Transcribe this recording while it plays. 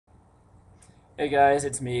Hey guys,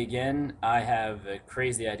 it's me again. I have a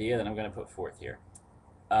crazy idea that I'm going to put forth here.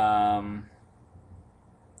 Um,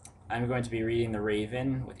 I'm going to be reading The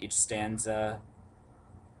Raven with each stanza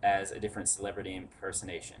as a different celebrity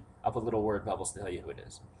impersonation. I'll put little word bubbles to tell you who it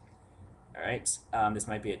is. Alright, this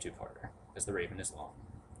might be a two-parter, because The Raven is long.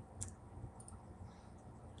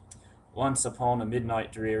 Once upon a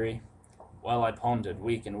midnight dreary, while I pondered,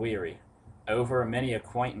 weak and weary, over many a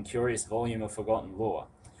quaint and curious volume of forgotten lore,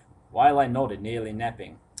 while I nodded, nearly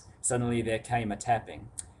napping, suddenly there came a tapping,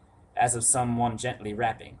 as of someone gently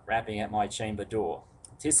rapping at my chamber door.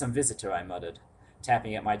 "'Tis some visitor," I muttered,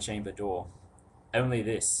 tapping at my chamber door. Only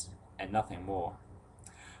this, and nothing more.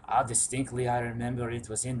 Ah, distinctly I remember it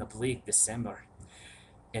was in the bleak December,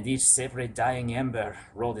 and each separate dying ember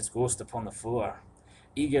rolled its ghost upon the floor.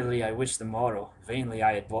 Eagerly I wished the morrow, vainly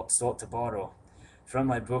I had sought to borrow from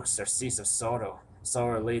my books surcease of sorrow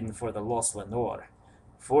laden for the lost Lenore,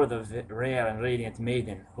 for the rare and radiant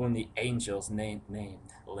maiden whom the angels named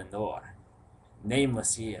Lenore,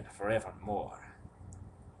 nameless here forevermore.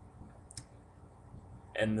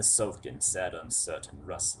 And the sulkin, sad, uncertain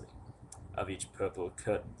rustling of each purple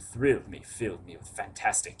curtain thrilled me, filled me with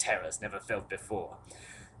fantastic terrors never felt before,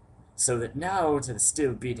 so that now to the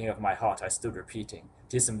still beating of my heart I stood repeating,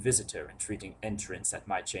 "'Tis some visitor entreating entrance at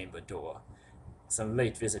my chamber door, some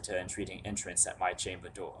late visitor entreating entrance at my chamber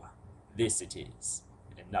door. This it is,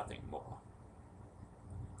 and nothing more."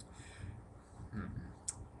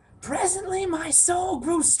 Presently my soul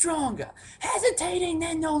grew stronger, hesitating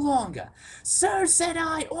then no longer. "Sir," said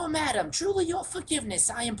I, "or madam, truly your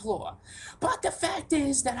forgiveness I implore. But the fact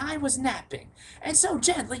is that I was napping, and so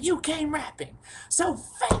gently you came rapping, so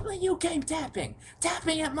faintly you came tapping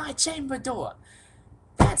at my chamber door,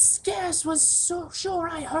 that scarce was so sure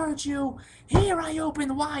I heard you. Here I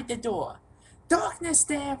opened wide the door. Darkness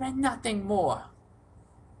there and nothing more."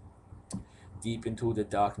 Deep into the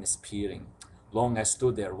darkness peering, long I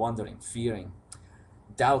stood there wondering, fearing,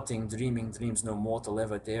 doubting, dreaming dreams no mortal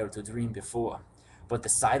ever dared to dream before. But the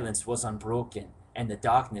silence was unbroken, and the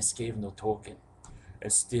darkness gave no token,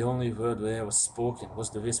 as the only word there was spoken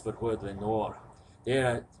was the whispered word Lenore. There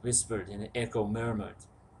I whispered, and the echo murmured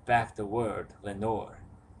back the word Lenore,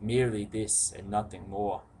 merely this and nothing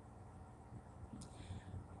more.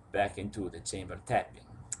 Back into the chamber tapping,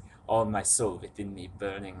 all my soul within me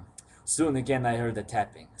burning. Soon again I heard the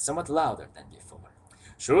tapping, somewhat louder than before.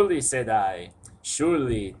 "Surely," said I,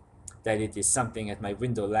 "surely that it is something at my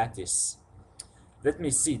window lattice. Let me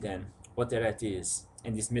see then what thereat is,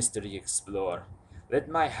 and this mystery explore. Let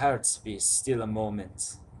my heart be still a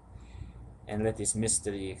moment, and let this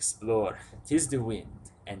mystery explore. 'Tis the wind,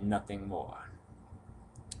 and nothing more."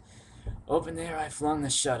 Open there I flung the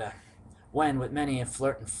shutter, when with many a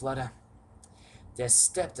flirt and flutter there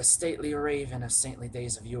stepped a stately raven of saintly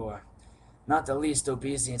days of yore. Not the least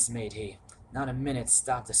obeisance made he, not a minute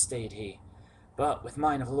stopped or stayed he, but with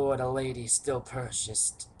mine of lord a lady still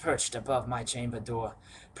perched above my chamber door,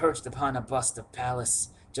 perched upon a bust of Pallas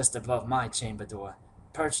just above my chamber door,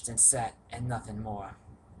 perched and sat, and nothing more.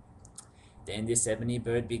 Then this ebony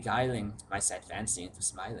bird beguiling my sad fancy into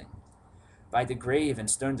smiling, by the grave and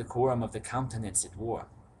stern decorum of the countenance it wore.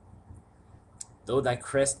 "Though thy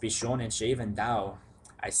crest be shorn and shaven, thou,"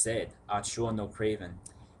 I said, "art sure no craven,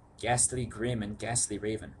 ghastly grim and ghastly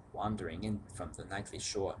raven, wandering in from the nightly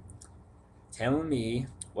shore. Tell me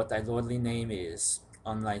what thy lordly name is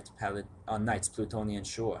on night's Plutonian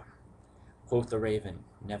shore." Quoth the raven,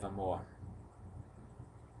 "Nevermore."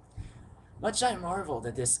 Much I marveled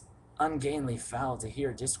at this ungainly fowl to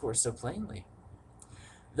hear discourse so plainly,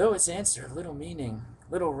 though its answer little meaning,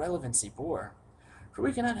 little relevancy bore. For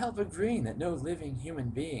we cannot help agreeing that no living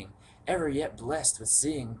human being ever yet blessed with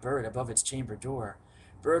seeing bird above its chamber door,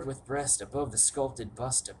 bird with breast above the sculpted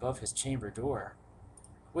bust above his chamber door,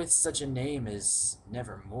 with such a name as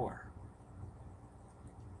Nevermore.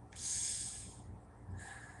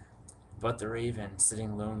 But the raven,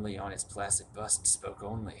 sitting lonely on its placid bust, spoke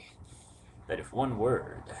only that if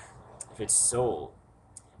its soul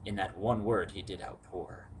in that one word he did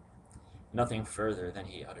outpour, nothing further than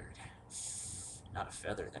he uttered, not a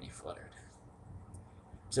feather than he fluttered,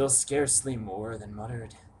 till scarcely more than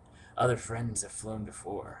muttered, "Other friends have flown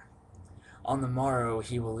before. On the morrow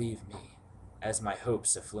he will leave me, as my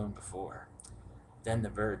hopes have flown before." Then the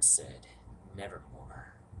bird said,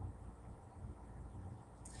 "Nevermore."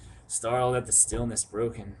 Startled at the stillness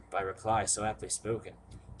broken by reply so aptly spoken,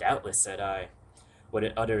 "Doubtless," said I, "what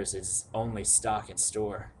it utters is only stock and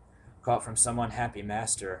store, caught from some unhappy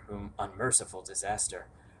master, whom unmerciful disaster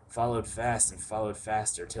followed fast and followed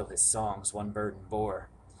faster, till his songs one burden bore,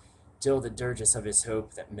 till the dirges of his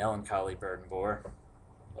hope that melancholy burden bore,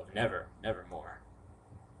 of never, nevermore."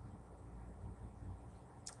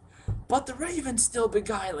 but the raven still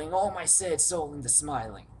beguiling all my sad soul into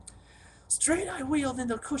smiling. Straight I wheeled in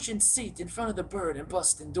the cushioned seat in front of the bird and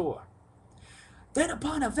busting door. Then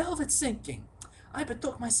upon a velvet sinking, I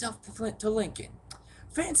betook myself to Lincoln,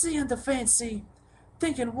 fancy unto fancy,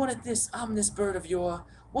 thinking what of this ominous bird of yore,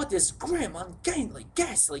 what this grim, ungainly,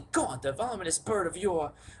 ghastly, gaunt, ominous bird of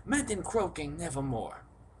yore meant in croaking nevermore.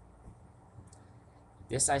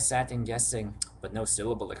 This I sat in guessing, but no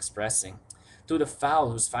syllable expressing, to the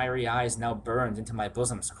fowl whose fiery eyes now burned into my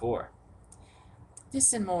bosom's core.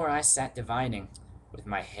 This and more I sat divining, with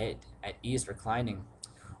my head at ease reclining,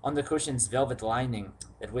 on the cushion's velvet lining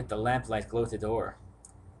that with the lamplight gloated o'er.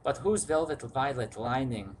 But whose velvet violet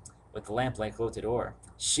lining with the lamplight gloated o'er,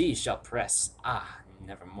 she shall press,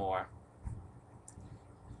 nevermore.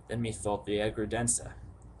 Then methought the agrudenza,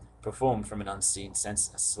 performed from an unseen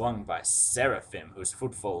censer, swung by seraphim whose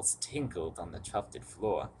footfalls tinkled on the tufted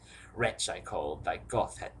floor. Wretch, I called, thy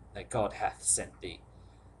God hath sent thee.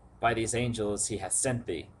 By these angels he hath sent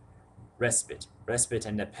thee respite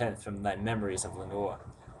and nepenthe from thy memories of Lenore.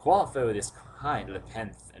 Quaffo this kind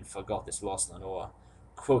nepenthe, and forgot this lost Lenore.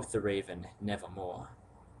 Quoth the raven, nevermore.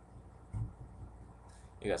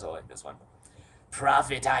 You guys all like this one.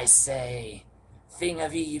 Prophet, I say, thing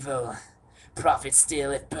of evil, prophet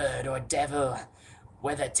still if bird or devil,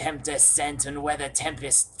 whether tempter sent and whether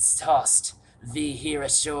tempests tossed, thee here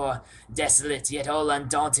ashore, desolate yet all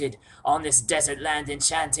undaunted, on this desert land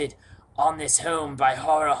enchanted, on this home by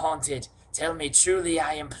horror haunted, tell me truly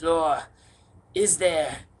I implore, is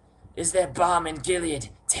there balm in Gilead?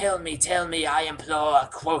 Tell me, I implore,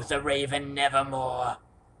 quoth the raven, nevermore.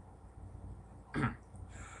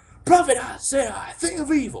 Prophet, said I, thing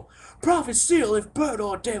of evil, prophet still if bird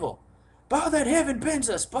or devil, by that heaven bends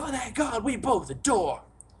us, by that God we both adore.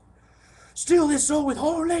 Still this soul with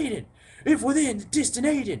horror laden, if within the distant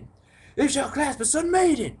Aden, they shall clasp a sudden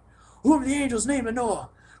maiden, whom the angels name Lenore,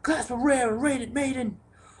 clasp a rare and radiant maiden,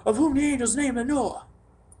 of whom the angels name Lenore.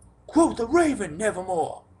 Quoth the raven,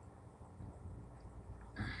 nevermore.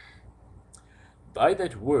 By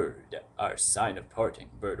that word, our sign of parting,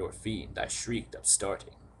 bird or fiend, I shrieked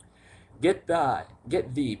upstarting. Get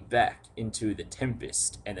thee back into the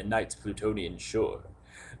tempest and the night's Plutonian shore.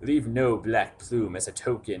 Leave no black plume as a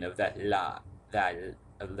token of that lie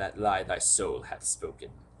thy soul hath spoken.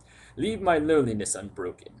 Leave my loneliness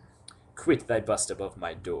unbroken. Quit thy bust above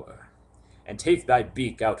my door, and take thy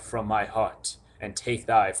beak out from my heart, and take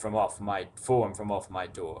thy form from off my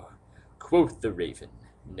door. Quoth the raven,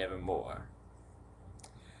 nevermore.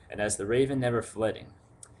 And as the raven never fledding,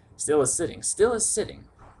 still is sitting,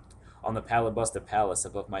 on the palabuster palace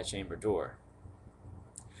above my chamber door,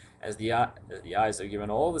 as the eyes are given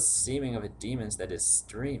all the seeming of a demon's that is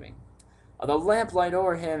streaming, the lamplight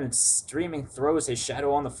o'er him and streaming throws his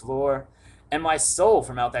shadow on the floor, and my soul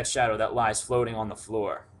from out that shadow that lies floating on the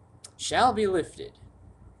floor shall be lifted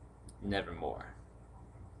nevermore.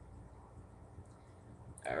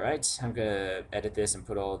 Alright, I'm gonna edit this and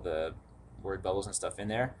put all the word bubbles and stuff in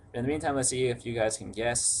there. But in the meantime, let's see if you guys can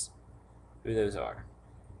guess who those are.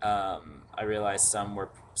 I realized some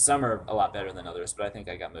are a lot better than others, but I think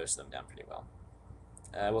I got most of them down pretty well.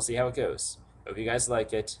 We'll see how it goes. Hope you guys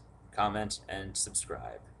like it. Comment and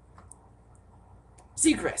subscribe.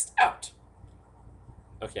 Seacrest, out!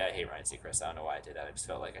 Okay, I hate Ryan Seacrest. I don't know why I did that. I just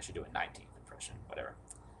felt like I should do a 19th impression. Whatever.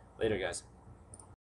 Later, guys.